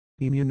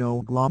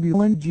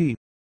Immunoglobulin G,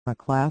 a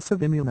class of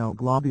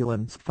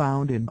immunoglobulins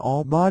found in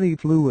all body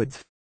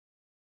fluids.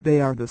 They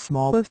are the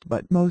smallest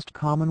but most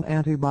common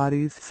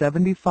antibodies,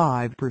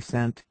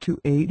 75% to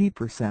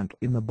 80%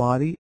 in the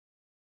body.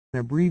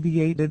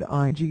 Abbreviated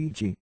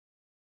IgG.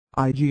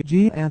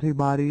 IgG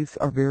antibodies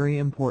are very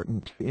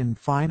important in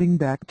fighting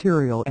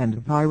bacterial and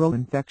viral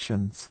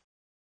infections.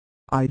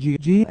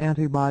 IgG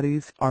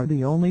antibodies are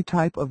the only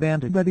type of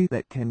antibody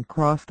that can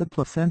cross the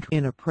placenta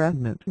in a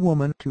pregnant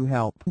woman to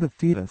help the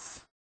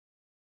fetus.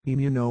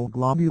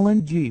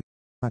 Immunoglobulin G,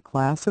 a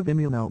class of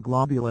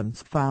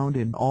immunoglobulins found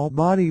in all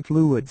body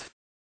fluids.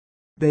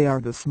 They are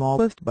the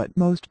smallest but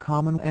most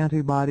common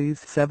antibodies,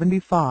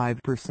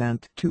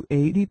 75% to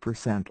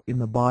 80% in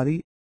the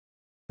body.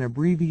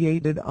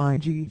 Abbreviated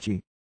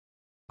IgG.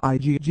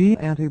 IgG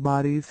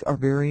antibodies are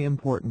very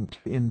important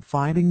in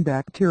fighting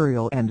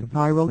bacterial and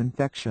viral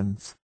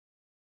infections.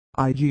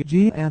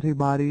 IgG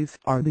antibodies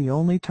are the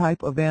only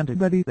type of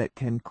antibody that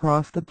can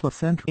cross the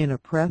placenta in a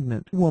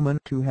pregnant woman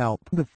to help the